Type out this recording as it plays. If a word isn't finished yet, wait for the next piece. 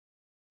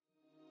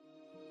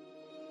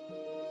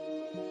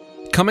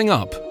Coming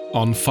up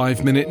on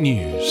 5 Minute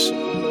News.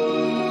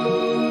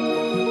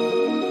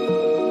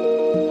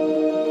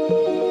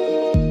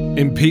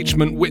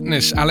 Impeachment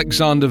witness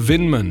Alexander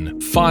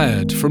Vindman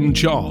fired from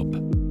job.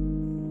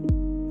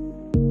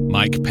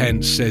 Mike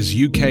Pence says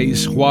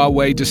UK's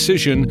Huawei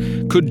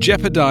decision could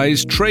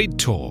jeopardise trade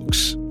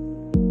talks.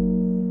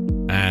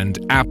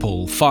 And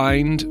Apple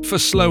fined for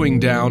slowing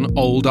down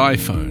old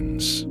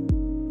iPhones.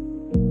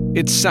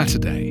 It's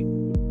Saturday,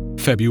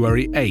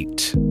 February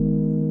 8.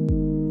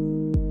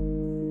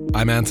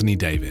 I'm Anthony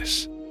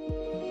Davis.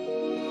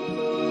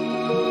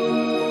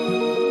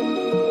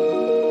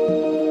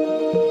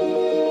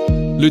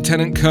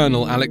 Lieutenant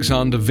Colonel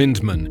Alexander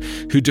Vindman,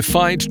 who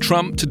defied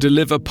Trump to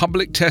deliver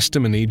public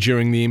testimony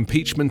during the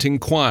impeachment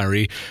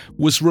inquiry,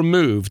 was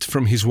removed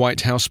from his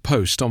White House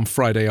post on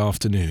Friday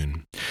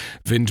afternoon.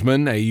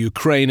 Vindman, a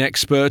Ukraine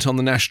expert on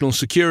the National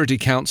Security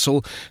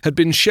Council, had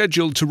been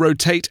scheduled to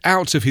rotate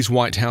out of his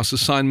White House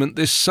assignment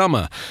this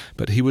summer,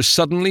 but he was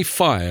suddenly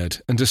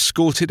fired and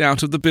escorted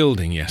out of the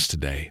building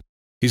yesterday.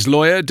 His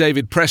lawyer,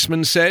 David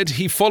Pressman, said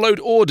he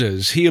followed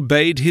orders, he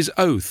obeyed his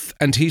oath,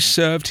 and he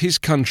served his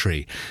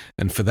country.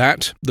 And for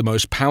that, the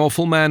most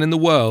powerful man in the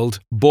world,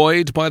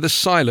 buoyed by the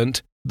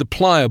silent, the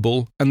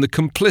pliable, and the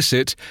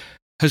complicit,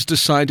 has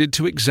decided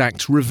to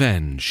exact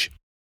revenge.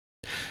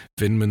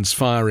 Vindman's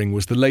firing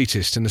was the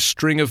latest in a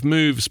string of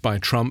moves by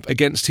Trump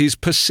against his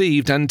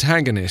perceived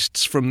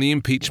antagonists from the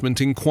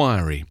impeachment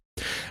inquiry.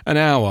 An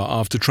hour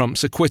after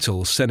Trump's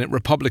acquittal, Senate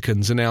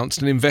Republicans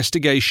announced an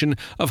investigation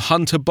of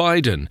Hunter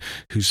Biden,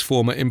 whose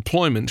former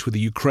employment with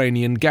the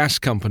Ukrainian gas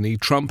company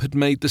Trump had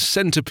made the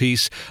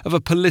centerpiece of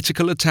a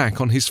political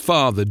attack on his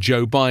father,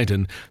 Joe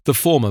Biden, the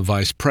former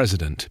vice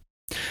president.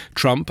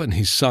 Trump and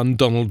his son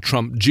Donald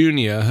Trump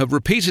Jr. have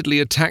repeatedly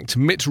attacked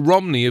Mitt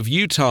Romney of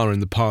Utah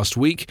in the past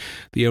week,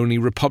 the only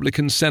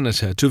Republican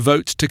senator to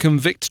vote to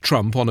convict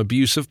Trump on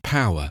abuse of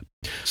power.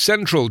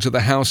 Central to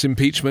the House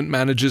impeachment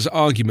manager's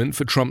argument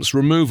for Trump's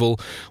removal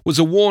was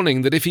a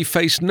warning that if he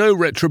faced no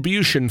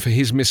retribution for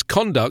his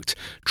misconduct,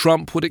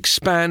 Trump would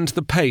expand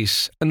the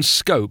pace and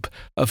scope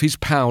of his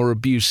power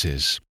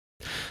abuses.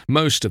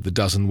 Most of the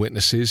dozen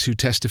witnesses who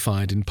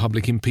testified in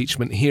public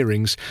impeachment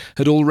hearings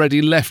had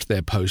already left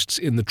their posts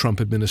in the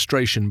Trump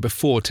administration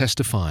before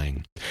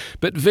testifying.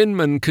 But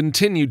Vindman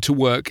continued to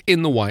work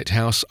in the White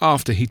House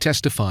after he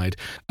testified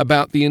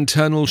about the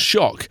internal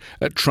shock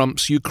at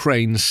Trump's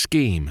Ukraine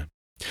scheme.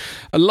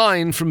 A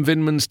line from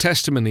Vindman's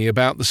testimony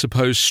about the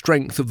supposed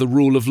strength of the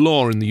rule of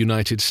law in the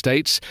United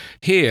States,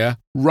 "Here,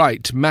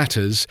 right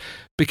matters,"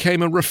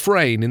 became a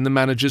refrain in the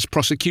manager's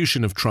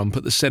prosecution of Trump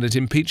at the Senate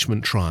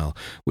impeachment trial,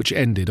 which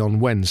ended on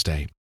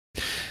Wednesday.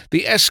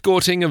 The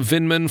escorting of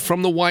Vindman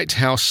from the White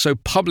House so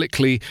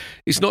publicly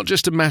is not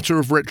just a matter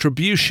of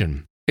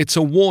retribution, it's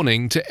a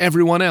warning to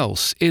everyone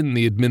else in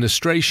the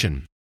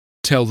administration.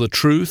 Tell the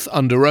truth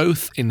under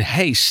oath in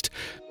haste,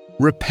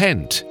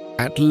 repent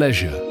at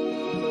leisure.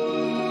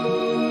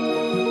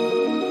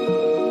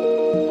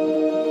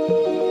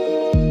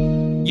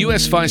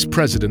 US Vice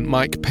President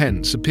Mike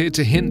Pence appeared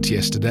to hint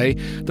yesterday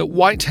that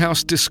White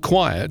House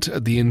disquiet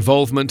at the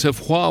involvement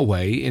of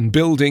Huawei in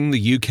building the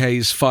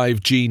UK's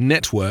 5G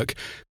network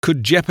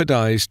could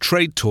jeopardize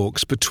trade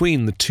talks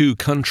between the two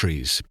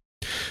countries.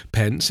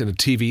 Pence, in a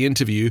TV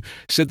interview,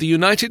 said the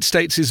United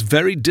States is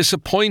very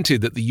disappointed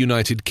that the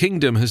United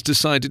Kingdom has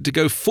decided to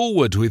go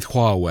forward with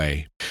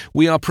Huawei.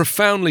 "We are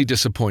profoundly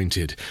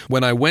disappointed.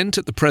 When I went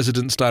at the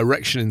President's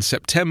direction in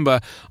September,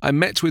 I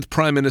met with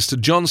Prime Minister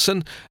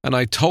Johnson and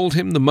I told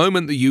him the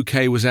moment the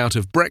UK was out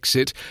of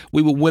Brexit,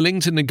 we were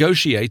willing to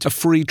negotiate a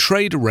free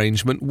trade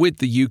arrangement with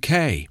the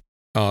UK.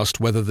 Asked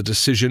whether the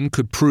decision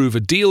could prove a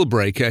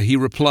deal-breaker, he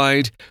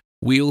replied,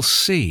 "We'll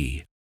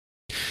see."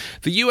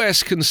 The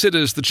US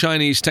considers the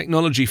Chinese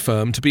technology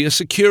firm to be a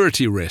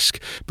security risk,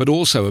 but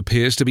also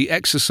appears to be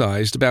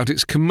exercised about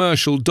its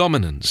commercial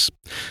dominance.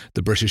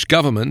 The British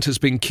government has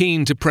been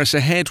keen to press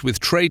ahead with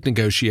trade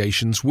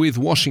negotiations with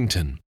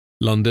Washington.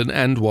 London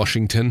and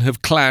Washington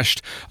have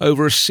clashed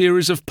over a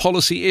series of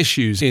policy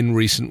issues in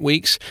recent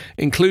weeks,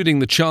 including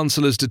the UK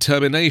Chancellor's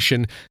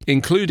determination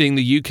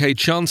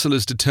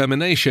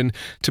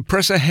to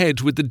press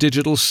ahead with the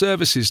digital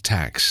services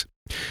tax.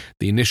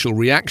 The initial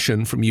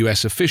reaction from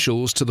US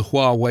officials to the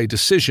Huawei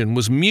decision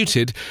was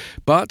muted,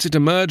 but it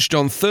emerged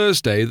on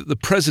Thursday that the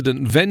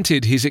president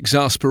vented his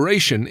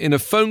exasperation in a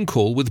phone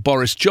call with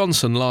Boris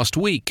Johnson last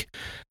week.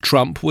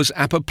 Trump was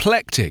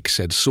apoplectic,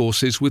 said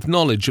sources with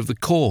knowledge of the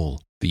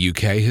call. The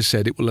UK has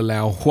said it will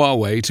allow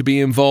Huawei to be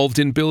involved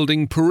in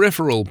building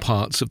peripheral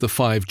parts of the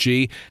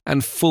 5G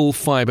and full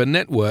fibre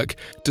network,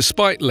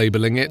 despite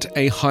labelling it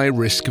a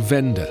high-risk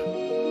vendor.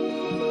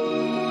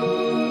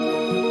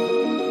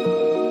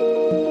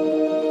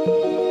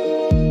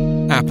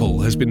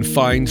 Apple has been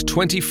fined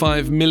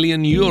 €25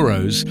 million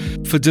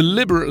for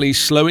deliberately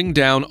slowing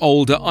down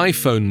older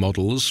iPhone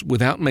models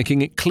without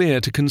making it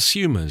clear to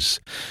consumers.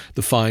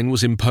 The fine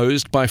was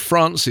imposed by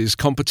France's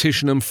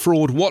competition and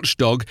fraud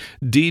watchdog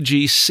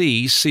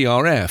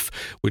DGC-CRF,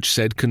 which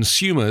said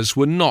consumers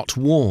were not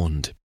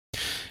warned.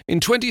 In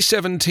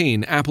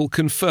 2017, Apple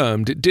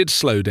confirmed it did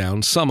slow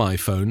down some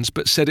iPhones,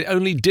 but said it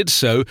only did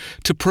so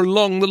to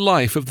prolong the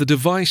life of the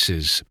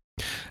devices.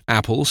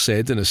 Apple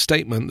said in a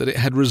statement that it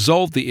had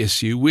resolved the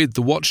issue with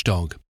the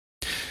watchdog.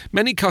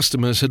 Many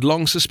customers had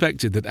long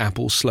suspected that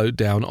Apple slowed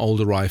down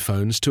older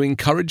iPhones to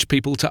encourage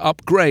people to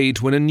upgrade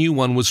when a new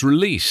one was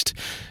released.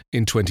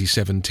 In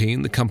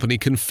 2017, the company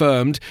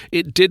confirmed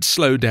it did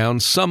slow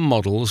down some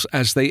models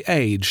as they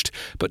aged,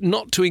 but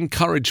not to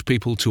encourage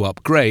people to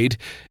upgrade.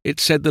 It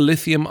said the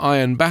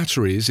lithium-ion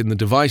batteries in the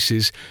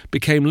devices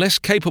became less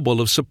capable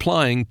of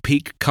supplying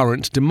peak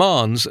current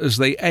demands as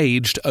they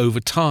aged over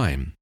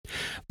time.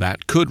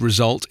 That could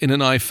result in an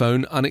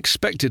iPhone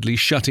unexpectedly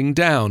shutting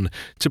down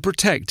to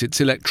protect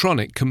its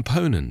electronic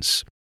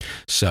components.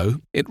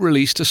 So, it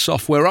released a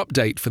software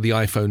update for the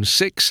iPhone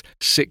 6,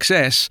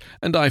 6S,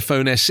 and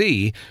iPhone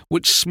SE,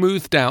 which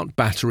smoothed out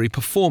battery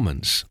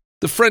performance.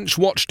 The French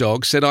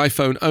watchdog said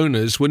iPhone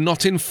owners were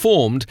not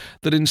informed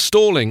that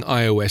installing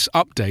iOS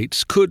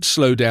updates could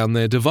slow down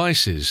their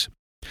devices.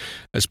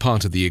 As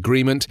part of the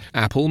agreement,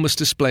 Apple must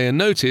display a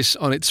notice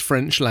on its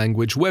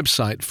French-language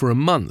website for a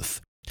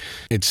month.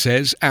 It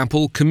says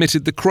Apple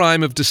committed the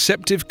crime of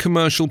deceptive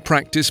commercial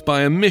practice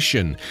by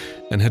omission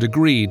and had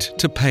agreed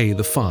to pay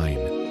the fine.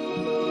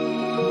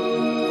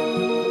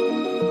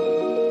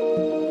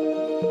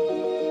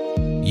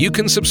 You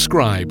can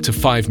subscribe to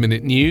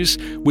 5-Minute News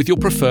with your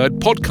preferred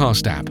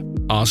podcast app.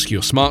 Ask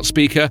your smart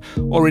speaker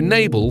or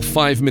enable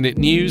 5-Minute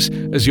News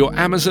as your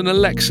Amazon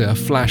Alexa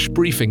flash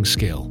briefing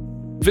skill.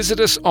 Visit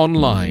us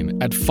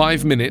online at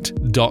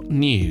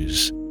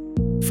 5minute.news.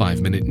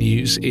 5-Minute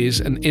News is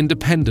an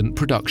independent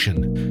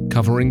production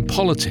covering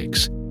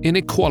politics,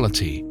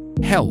 inequality,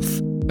 health,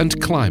 and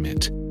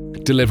climate,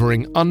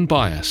 delivering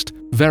unbiased,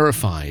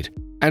 verified,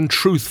 and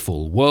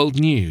truthful world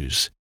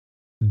news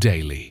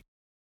daily.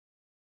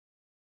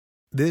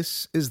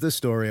 This is the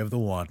story of the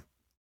one.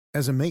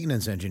 As a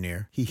maintenance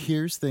engineer, he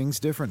hears things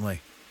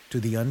differently. To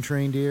the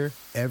untrained ear,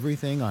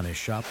 everything on his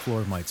shop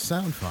floor might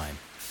sound fine,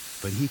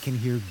 but he can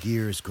hear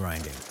gears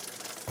grinding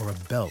or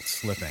a belt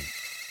slipping.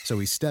 So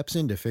he steps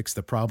in to fix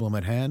the problem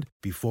at hand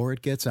before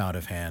it gets out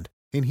of hand.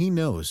 And he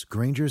knows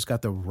Grainger's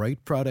got the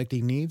right product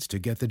he needs to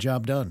get the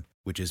job done,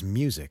 which is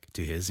music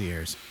to his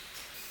ears.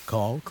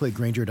 Call, click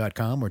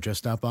Grainger.com, or just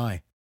stop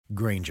by.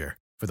 Grainger,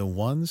 for the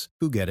ones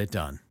who get it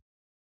done.